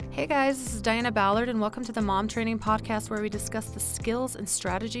Hey guys, this is Diana Ballard, and welcome to the Mom Training Podcast, where we discuss the skills and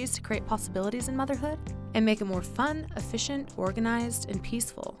strategies to create possibilities in motherhood and make it more fun, efficient, organized, and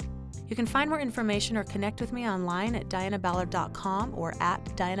peaceful. You can find more information or connect with me online at dianaballard.com or at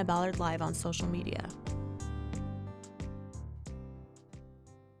Diana Ballard Live on social media.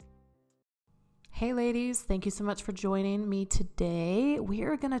 Hey ladies, thank you so much for joining me today. We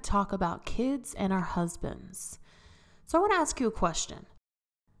are going to talk about kids and our husbands. So I want to ask you a question.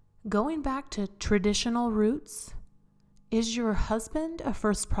 Going back to traditional roots, is your husband a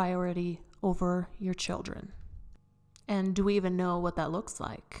first priority over your children? And do we even know what that looks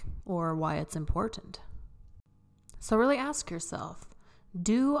like or why it's important? So really ask yourself,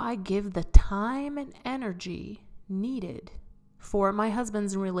 do I give the time and energy needed for my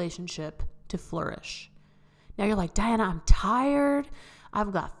husband's relationship to flourish? Now you're like, Diana, I'm tired.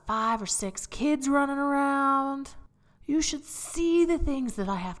 I've got 5 or 6 kids running around. You should see the things that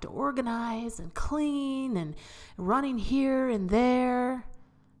I have to organize and clean and running here and there.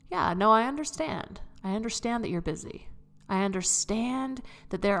 Yeah, no, I understand. I understand that you're busy. I understand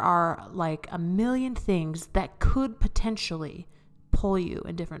that there are like a million things that could potentially pull you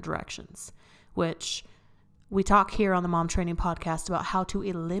in different directions, which we talk here on the Mom Training Podcast about how to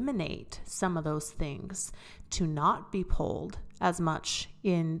eliminate some of those things to not be pulled as much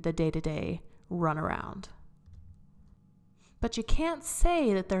in the day-to-day runaround. But you can't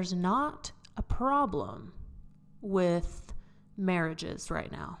say that there's not a problem with marriages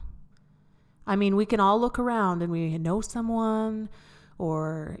right now. I mean, we can all look around and we know someone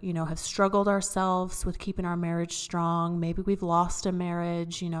or, have struggled ourselves with keeping our marriage strong. Maybe we've lost a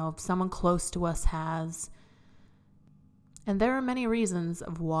marriage, someone close to us has. And there are many reasons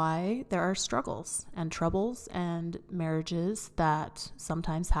of why there are struggles and troubles and marriages that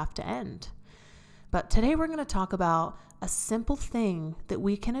sometimes have to end. But today we're going to talk about a simple thing that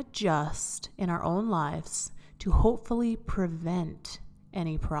we can adjust in our own lives to hopefully prevent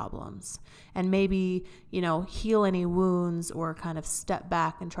any problems and maybe, heal any wounds or kind of step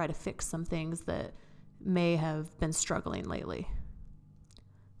back and try to fix some things that may have been struggling lately.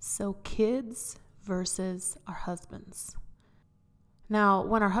 So kids versus our husbands. Now,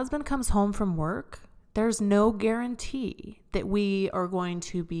 when our husband comes home from work, there's no guarantee that we are going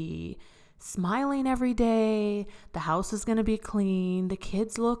to be smiling every day, the house is going to be clean, the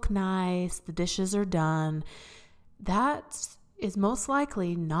kids look nice, the dishes are done. That is most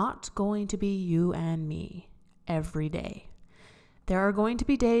likely not going to be you and me every day. There are going to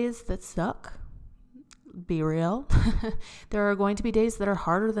be days that suck. Be real. There are going to be days that are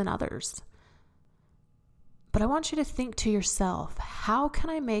harder than others. But I want you to think to yourself, how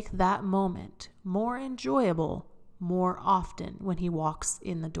can I make that moment more enjoyable more often when he walks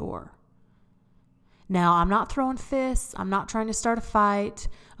in the door? Now, I'm not throwing fists. I'm not trying to start a fight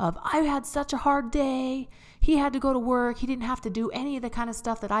of, I had such a hard day. He had to go to work. He didn't have to do any of the kind of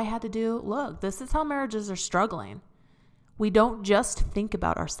stuff that I had to do. Look, this is how marriages are struggling. We don't just think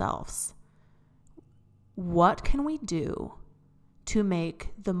about ourselves. What can we do to make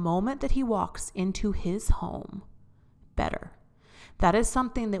the moment that he walks into his home better? That is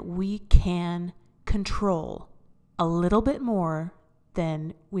something that we can control a little bit more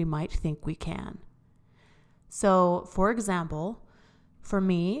than we might think we can. So, for example, for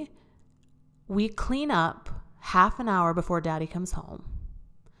me, we clean up half an hour before Daddy comes home.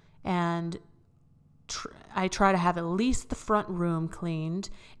 And I try to have at least the front room cleaned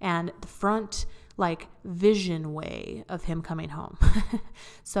and the front, vision way of him coming home.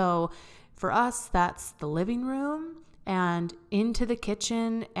 So, for us, that's the living room and into the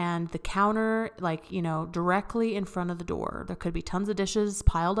kitchen and the counter, directly in front of the door. There could be tons of dishes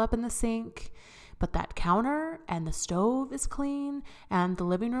piled up in the sink. But that counter and the stove is clean and the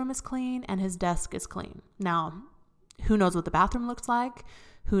living room is clean and his desk is clean. Now, who knows what the bathroom looks like?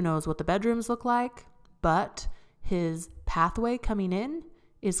 Who knows what the bedrooms look like? But his pathway coming in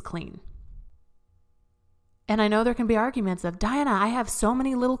is clean. And I know there can be arguments of, Diana, I have so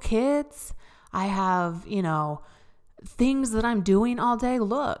many little kids. I have, things that I'm doing all day.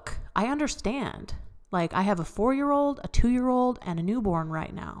 Look, I understand. I have a 4-year-old, a 2-year-old, and a newborn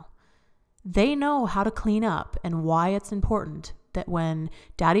right now. They know how to clean up and why it's important that when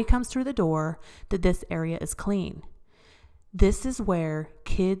Daddy comes through the door, that this area is clean. This is where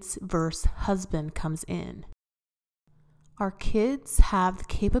kids versus husband comes in. Our kids have the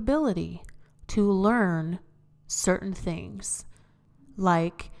capability to learn certain things.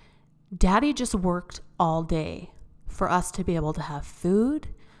 Like, Daddy just worked all day for us to be able to have food,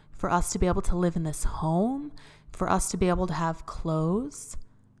 for us to be able to live in this home, for us to be able to have clothes.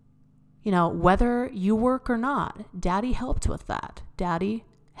 Whether you work or not, Daddy helped with that. Daddy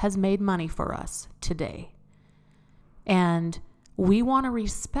has made money for us today. And we want to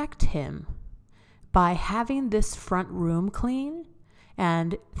respect him by having this front room clean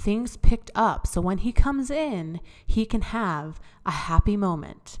and things picked up. So when he comes in, he can have a happy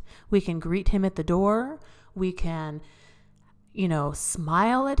moment. We can greet him at the door. We can,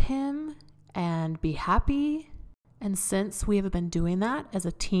 smile at him and be happy. And since we have been doing that as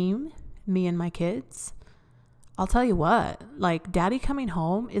a team, me and my kids, I'll tell you what, like daddy coming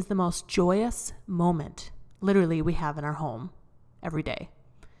home is the most joyous moment literally we have in our home every day.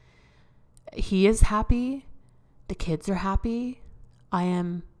 He is happy. The kids are happy. I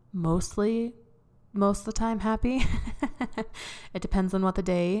am most of the time happy. It depends on what the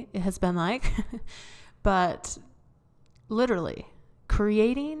day it has been like. But literally,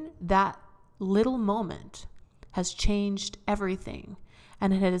 creating that little moment has changed everything.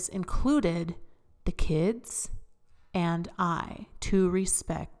 And it has included the kids and I to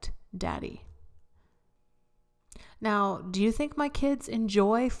respect daddy. Now, do you think my kids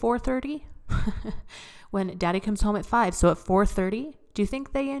enjoy 4:30? When daddy comes home at 5, so at 4:30, do you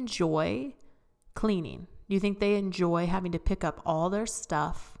think they enjoy cleaning? Do you think they enjoy having to pick up all their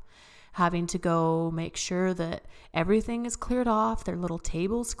stuff, having to go make sure that everything is cleared off, their little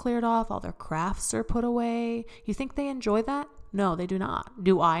tables cleared off, all their crafts are put away? You think they enjoy that? No, they do not.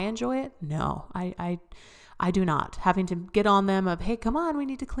 Do I enjoy it? No, I do not. Having to get on them of, hey, come on, we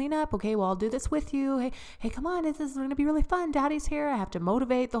need to clean up. Okay, well, I'll do this with you. Hey, come on, this is going to be really fun. Daddy's here. I have to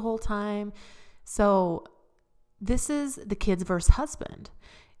motivate the whole time. So this is the kids versus husband.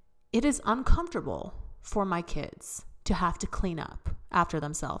 It is uncomfortable for my kids to have to clean up after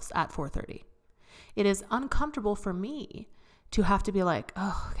themselves at 4:30. It is uncomfortable for me to have to be like,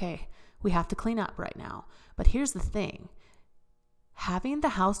 oh, okay, we have to clean up right now. But here's the thing. Having the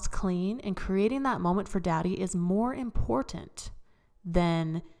house clean and creating that moment for daddy is more important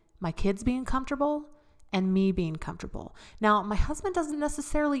than my kids being comfortable and me being comfortable. Now, my husband doesn't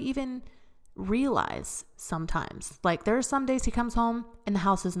necessarily even realize sometimes. Like there are some days he comes home and the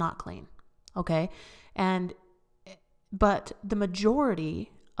house is not clean. Okay. But the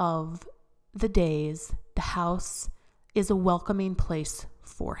majority of the days, the house is a welcoming place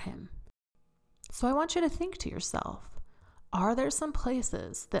for him. So I want you to think to yourself, are there some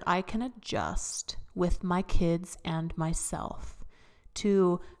places that I can adjust with my kids and myself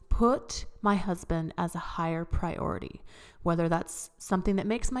to put my husband as a higher priority? Whether that's something that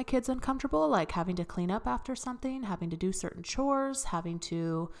makes my kids uncomfortable, like having to clean up after something, having to do certain chores, having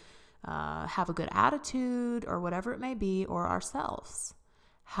to have a good attitude, or whatever it may be, or ourselves.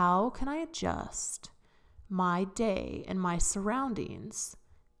 How can I adjust my day and my surroundings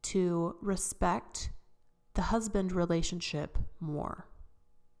to respect the husband relationship more?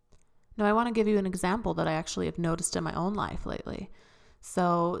 Now, I want to give you an example that I actually have noticed in my own life lately.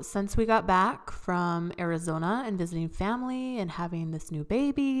 So since we got back from Arizona and visiting family and having this new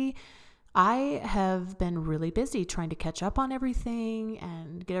baby, I have been really busy trying to catch up on everything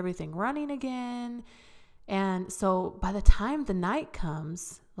and get everything running again. And so by the time the night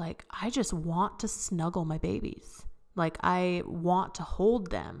comes, like I just want to snuggle my babies. Like I want to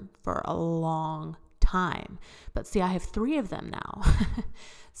hold them for a long time. But see, I have 3 of them now.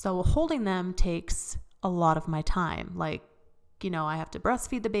 So holding them takes a lot of my time. Like, I have to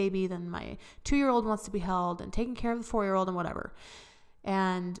breastfeed the baby, then my 2-year-old wants to be held, and taking care of the 4-year-old and whatever.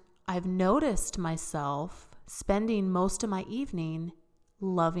 And I've noticed myself spending most of my evening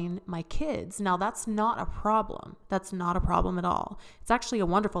loving my kids. Now, that's not a problem. That's not a problem at all. It's actually a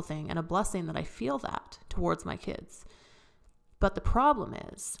wonderful thing and a blessing that I feel that towards my kids. But the problem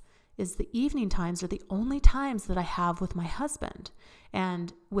is the evening times are the only times that I have with my husband.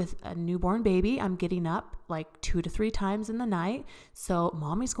 And with a newborn baby, I'm getting up like 2 to 3 times in the night. So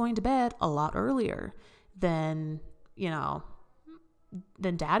mommy's going to bed a lot earlier than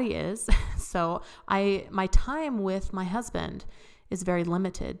daddy is. So my time with my husband is very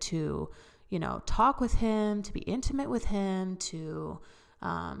limited to, talk with him, to be intimate with him, to,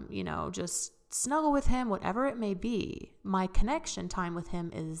 just snuggle with him, whatever it may be. My connection time with him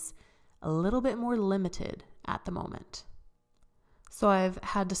is a little bit more limited at the moment. So I've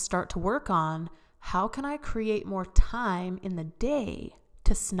had to start to work on how can I create more time in the day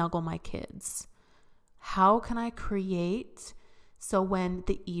to snuggle my kids? How can I create so when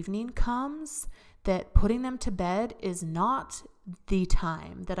the evening comes that putting them to bed is not the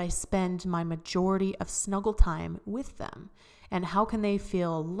time that I spend my majority of snuggle time with them? And how can they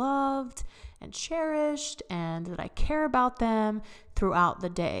feel loved and cherished and that I care about them throughout the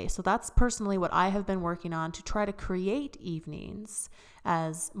day? So that's personally what I have been working on, to try to create evenings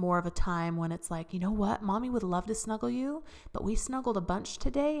as more of a time when it's like, you know what, mommy would love to snuggle you, but we snuggled a bunch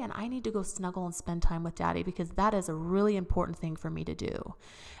today and I need to go snuggle and spend time with daddy, because that is a really important thing for me to do.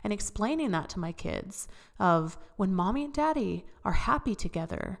 And explaining that to my kids of when mommy and daddy are happy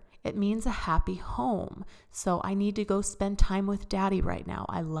together, it means a happy home. So I need to go spend time with daddy right now.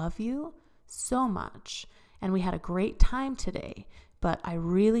 I love you so much. And we had a great time today, but I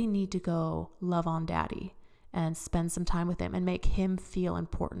really need to go love on daddy and spend some time with him and make him feel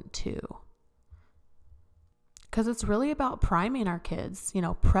important too. Because it's really about priming our kids,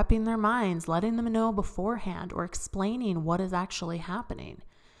 prepping their minds, letting them know beforehand, or explaining what is actually happening.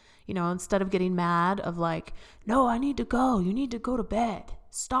 Instead of getting mad of like, no, I need to go. You need to go to bed.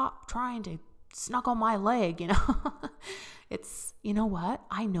 Stop trying to snuggle my leg, It's, you know what?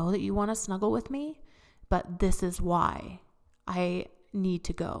 I know that you want to snuggle with me, but this is why I need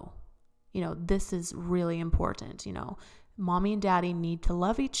to go. This is really important. Mommy and daddy need to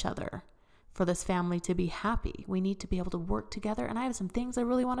love each other for this family to be happy. We need to be able to work together. And I have some things I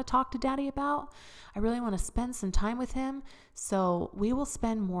really want to talk to daddy about. I really want to spend some time with him. So we will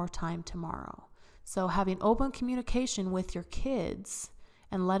spend more time tomorrow. So having open communication with your kids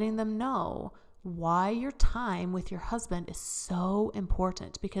and letting them know why your time with your husband is so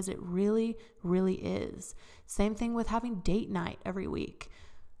important, because it really, really is. Same thing with having date night every week.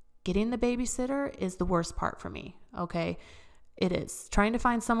 Getting the babysitter is the worst part for me, okay? It is. Trying to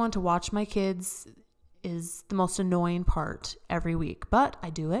find someone to watch my kids is the most annoying part every week, but I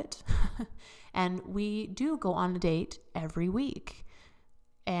do it. And we do go on a date every week.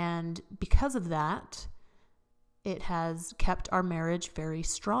 And because of that, it has kept our marriage very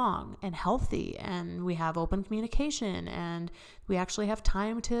strong and healthy, and we have open communication, and we actually have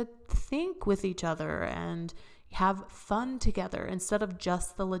time to think with each other and have fun together instead of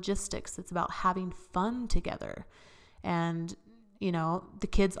just the logistics. It's about having fun together. And, the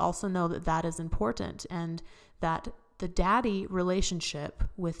kids also know that that is important, and that the daddy relationship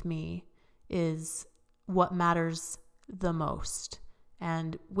with me is what matters the most.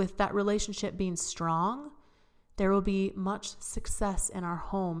 And with that relationship being strong, there will be much success in our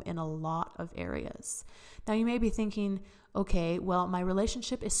home in a lot of areas. Now, you may be thinking, okay, well, my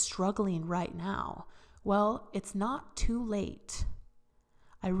relationship is struggling right now. Well, it's not too late.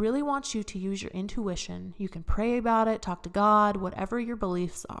 I really want you to use your intuition. You can pray about it, talk to God, whatever your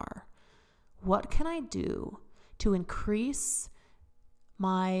beliefs are. What can I do to increase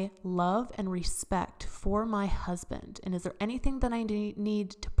my love and respect for my husband? And is there anything that I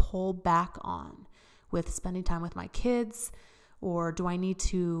need to pull back on with spending time with my kids? Or do I need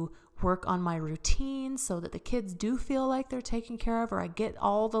to work on my routine so that the kids do feel like they're taken care of, or I get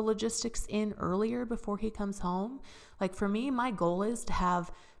all the logistics in earlier before he comes home? Like for me, my goal is to have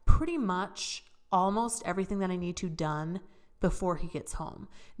pretty much almost everything that I need to done before he gets home.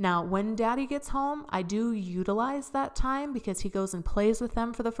 Now, when daddy gets home, I do utilize that time because he goes and plays with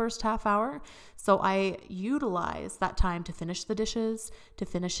them for the first half hour. So I utilize that time to finish the dishes, to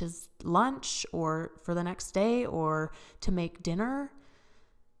finish his lunch or for the next day, or to make dinner.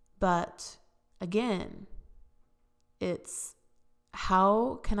 But again, it's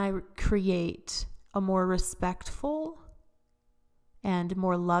how can I create a more respectful and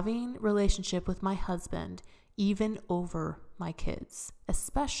more loving relationship with my husband, even over my kids,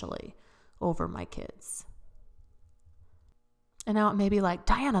 especially over my kids. And now it may be like,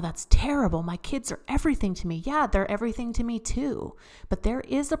 Diana, that's terrible. My kids are everything to me. Yeah, they're everything to me too. But there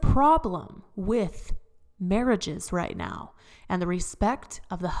is a problem with marriages right now and the respect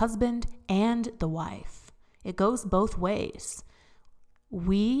of the husband and the wife. It goes both ways.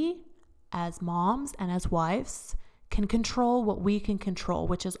 We, as moms and as wives, can control what we can control,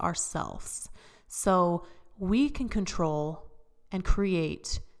 which is ourselves. So we can control and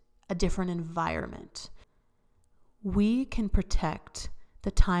create a different environment. We can protect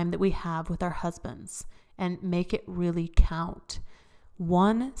the time that we have with our husbands and make it really count.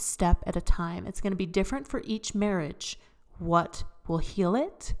 One step at a time. It's going to be different for each marriage. What will heal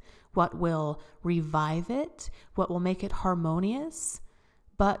it? What will revive it? What will make it harmonious?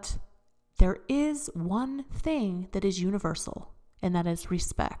 But there is one thing that is universal, and that is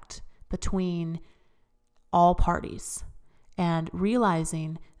respect between all parties, and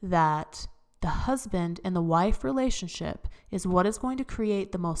realizing that the husband and the wife relationship is what is going to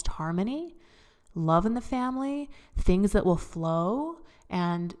create the most harmony, love in the family, things that will flow,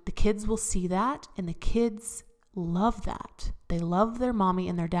 and the kids will see that, and the kids love that. They love their mommy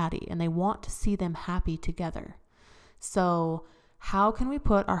and their daddy, and they want to see them happy together. So how can we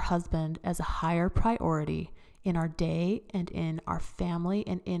put our husband as a higher priority in our day and in our family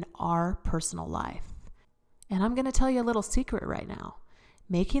and in our personal life? And I'm going to tell you a little secret right now.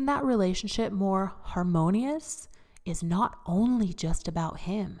 Making that relationship more harmonious is not only just about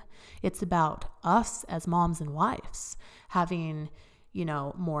him. It's about us as moms and wives having,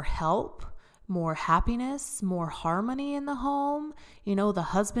 more help, more happiness, more harmony in the home, the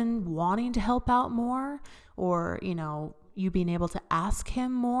husband wanting to help out more, or, you being able to ask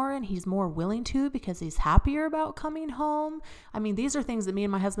him more and he's more willing to because he's happier about coming home. I mean, these are things that me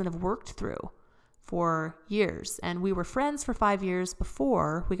and my husband have worked through for years. And we were friends for 5 years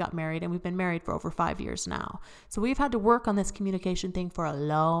before we got married, and we've been married for over 5 years now. So we've had to work on this communication thing for a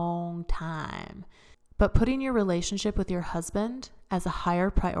long time. But putting your relationship with your husband as a higher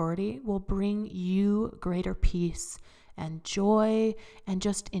priority will bring you greater peace and joy and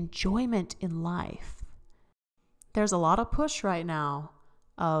just enjoyment in life. There's a lot of push right now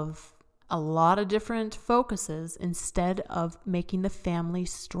of a lot of different focuses instead of making the family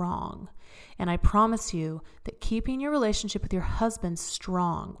strong. And I promise you that keeping your relationship with your husband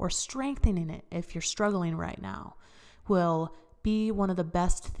strong, or strengthening it if you're struggling right now, will be one of the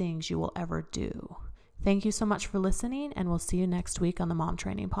best things you will ever do. Thank you so much for listening, and we'll see you next week on the Mom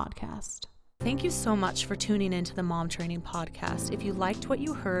Training Podcast. Thank you so much for tuning into the Mom Training Podcast. If you liked what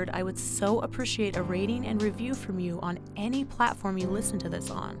you heard, I would so appreciate a rating and review from you on any platform you listen to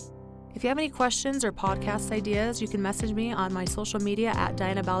this on. If you have any questions or podcast ideas, you can message me on my social media at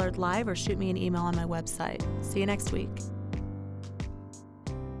Diana Ballard Live or shoot me an email on my website. See you next week.